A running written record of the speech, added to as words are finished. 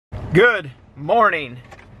Good morning.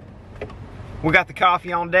 We got the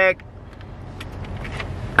coffee on deck.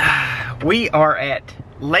 We are at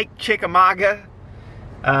Lake Chickamauga.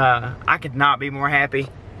 I could not be more happy.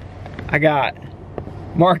 I got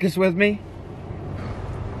Marcus with me.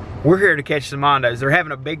 We're here to catch some mondos. They're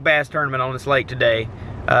having a big bass tournament on this lake today.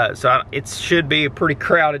 So it should be a pretty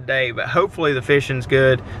crowded day, but hopefully the fishing's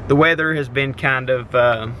good. The weather has been kind of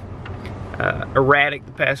erratic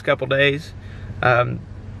the past couple days.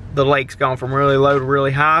 The lake's gone from really low to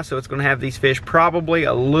really high, so it's gonna have these fish probably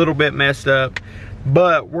a little bit messed up,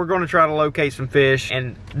 but we're gonna try to locate some fish,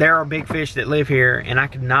 and there are big fish that live here, and I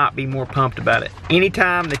could not be more pumped about it.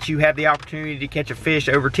 Anytime that you have the opportunity to catch a fish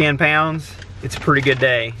over 10 pounds, it's a pretty good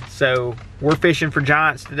day. So we're fishing for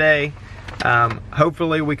giants today.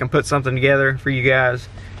 Hopefully we can put something together for you guys,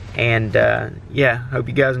 and yeah, hope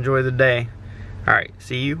you guys enjoy the day. All right,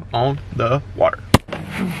 see you on the water.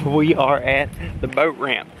 We are at the boat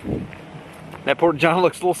ramp. That Port John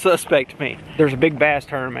looks a little suspect to me. There's a big bass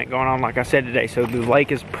tournament going on, like I said, today, so the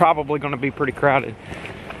lake is probably going to be pretty crowded.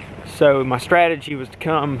 So my strategy was to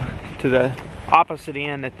come to the opposite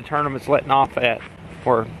end that the tournament's letting off at,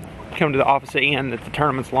 or come to the opposite end that the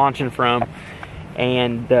tournament's launching from,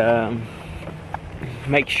 and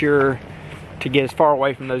make sure to get as far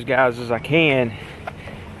away from those guys as I can.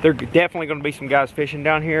 There are definitely going to be some guys fishing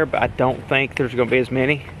down here, but I don't think there's going to be as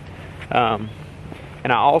many. And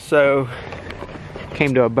I also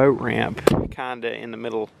came to a boat ramp kind of in the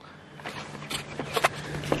middle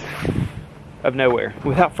of nowhere.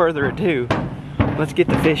 Without further ado, let's get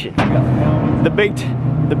to fishing. The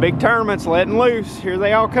big tournament's letting loose. Here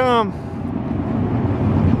they all come.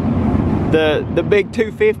 The big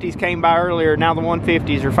 250s came by earlier. Now the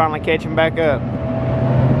 150s are finally catching back up.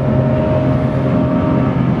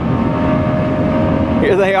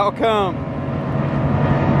 Here they all come.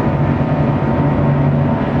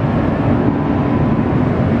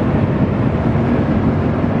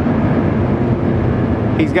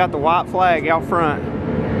 He's got the white flag out front.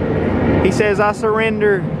 He says, "I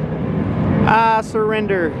surrender. I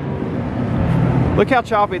surrender." Look how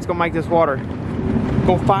choppy it's gonna make this water.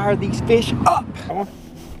 Gonna fire these fish up. Come on.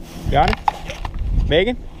 Got it?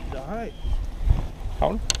 Megan? All right.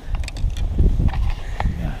 Hold on.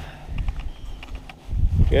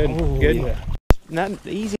 Good, Oh, good. Yeah. Not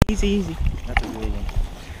easy, easy, easy. That's a good one.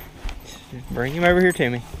 Bring him over here to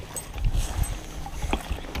me.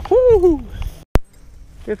 Woo!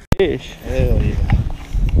 Good fish. Hell yeah.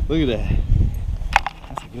 Look at that.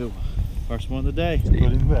 That's a good one. First one of the day. Put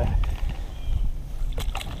him back.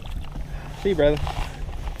 See you, brother.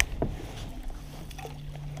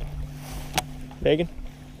 Megan?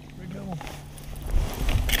 Where'd it go?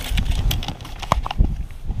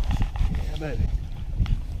 Yeah, baby.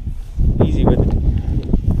 Easy with it.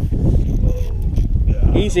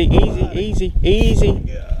 Whoa. Easy, easy, easy, easy.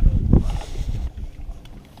 Yeah.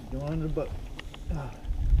 He's going under the boat.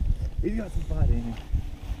 He's got some fight in him.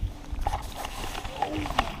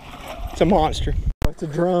 It's a monster. It's a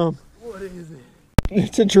drum. What is it?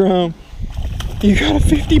 It's a drum. You got a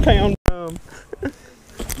 50-pound drum.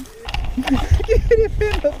 Get him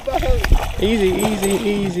in the boat. Easy, easy,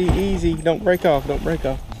 easy, easy. Don't break off, don't break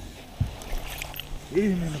off. Get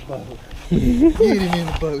him in the boat. Get him in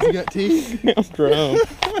the boat. You got teeth? Now drum.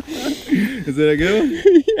 Is that a good one?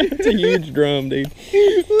 Yeah, it's a huge drum, dude.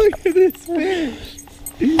 Look at this fish.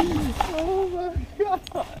 Oh my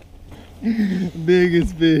God.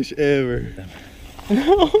 Biggest fish ever.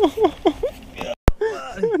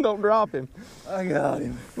 Don't drop him. I got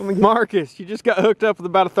him. Marcus, you just got hooked up with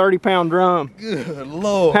about a 30-pound drum. Good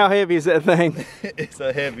Lord. How heavy is that thing? It's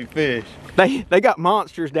a heavy fish. They got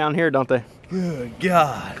monsters down here, don't they? Good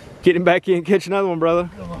God. Get him back in and catch another one,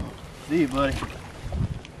 brother. Come on. See you, buddy.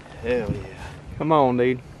 Hell yeah. Come on,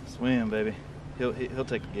 dude. Swim, baby. He'll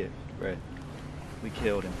take a get, right? We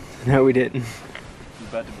killed him. No, we didn't. He's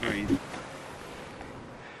about to breathe.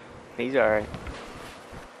 He's all right.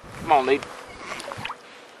 Come on, dude.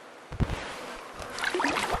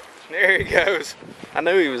 There he goes. I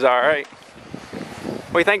knew he was all right.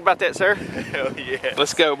 What do you think about that, sir? Hell yeah.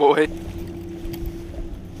 Let's go, boy.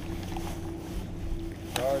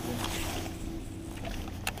 Charging.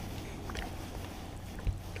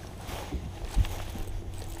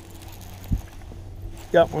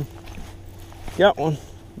 Got one. Got one.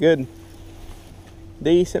 Good.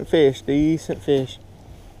 Decent fish, decent fish.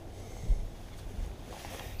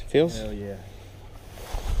 Feels Hell yeah.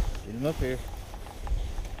 Get him up here.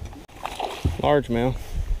 largemouth.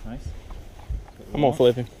 Nice. I'm gonna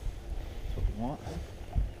flip him. That's what we want.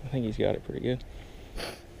 I think he's got it pretty good.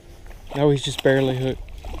 No, he's just barely hooked.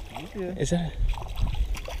 He's good. Is that?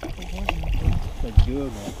 That's a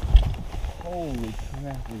good one. Holy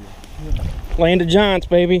crap, we are good. Land of giants,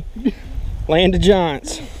 baby. Land of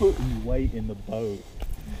giants. Putting weight in the boat.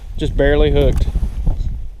 Just barely hooked.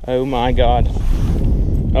 Oh my God.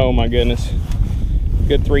 Oh my goodness.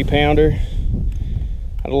 Good 3-pounder.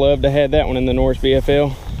 I'd love to have that one in the Norris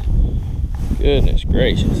BFL. Goodness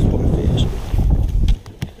gracious, what a fish.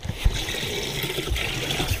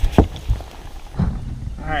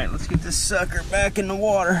 All right, let's get this sucker back in the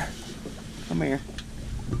water. Come here.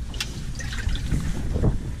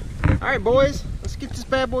 All right, boys, let's get this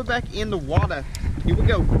bad boy back in the water. Here we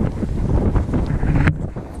go.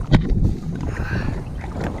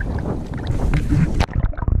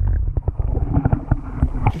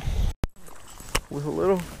 With a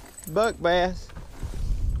little buck bass.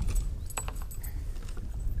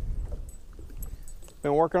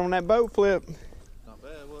 Been working on that boat flip. Not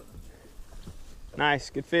bad, what? Nice,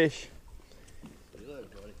 good fish. See you later,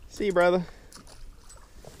 buddy. See you, brother.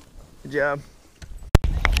 Good job.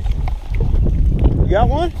 You got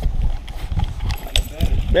one?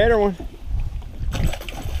 Better one.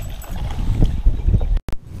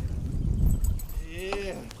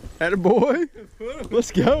 Yeah. Attaboy.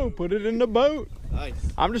 Let's go. Put it in the boat. Nice.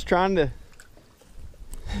 I'm just trying to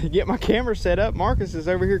get my camera set up. Marcus is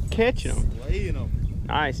over here catching them. Laying them.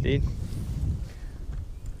 Nice, dude.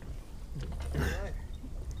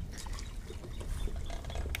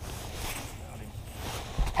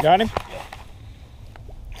 Got him?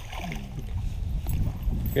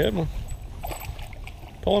 Good one.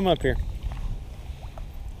 Pull him up here.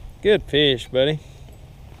 Good fish, buddy.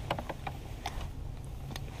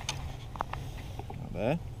 Not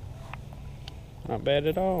bad. Not bad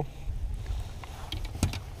at all.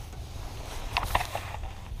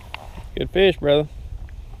 Good fish, brother.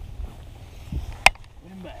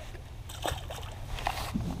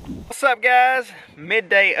 What's up, guys?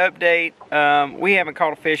 Midday update. We haven't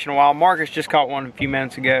caught a fish in a while. Marcus just caught one a few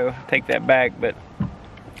minutes ago. Take that back, but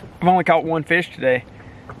I've only caught one fish today.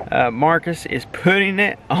 Marcus is putting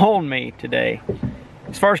it on me today.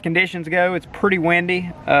 As far as conditions go, it's pretty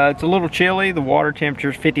windy. It's a little chilly. The water temperature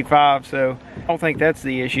is 55, so I don't think that's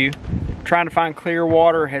the issue. Trying to find clear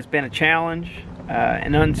water has been a challenge,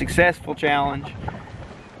 an unsuccessful challenge.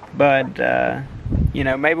 But, you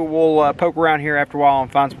know, maybe we'll poke around here after a while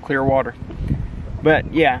and find some clear water.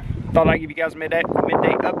 But, yeah, thought I'd give you guys a midday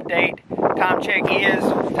update. Time check is,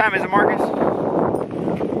 what time is it, Marcus?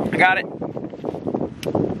 I got it.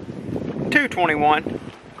 2:21.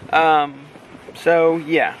 So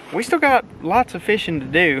yeah, we still got lots of fishing to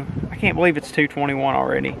do. I can't believe it's 2:21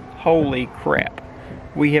 already. Holy crap.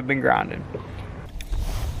 We have been grinding.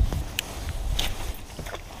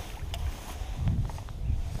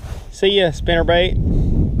 See ya, spinnerbait.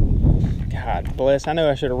 God bless. I know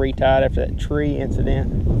I should have retied after that tree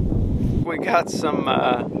incident. We got some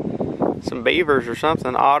beavers or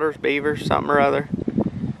something. Otters, beavers, something or other.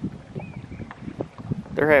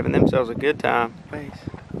 They're having themselves a good time.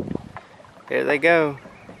 There they go.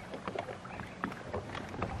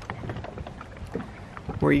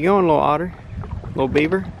 Where you going, little otter? Little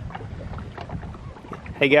beaver?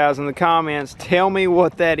 Hey guys, in the comments, tell me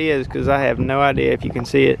what that is, because I have no idea if you can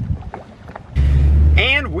see it.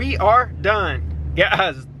 And we are done.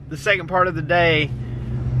 Guys, the second part of the day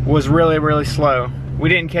was really, really slow. We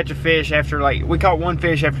didn't catch a fish after, we caught one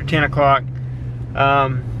fish after 10 o'clock.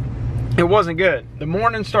 It wasn't good. The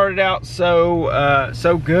morning started out so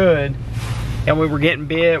good, and we were getting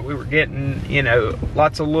bit. We were getting, you know,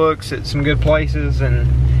 lots of looks at some good places, and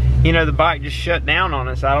you know, the bite just shut down on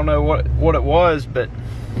us. I don't know what it was, but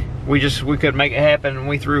we couldn't make it happen, and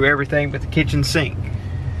we threw everything but the kitchen sink.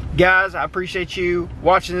 Guys, I appreciate you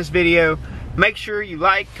watching this video. Make sure you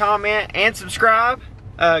like, comment, and subscribe.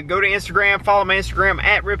 Go to Instagram, follow my Instagram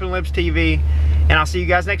at RippinLipsTV, and I'll see you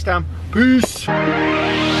guys next time. Peace.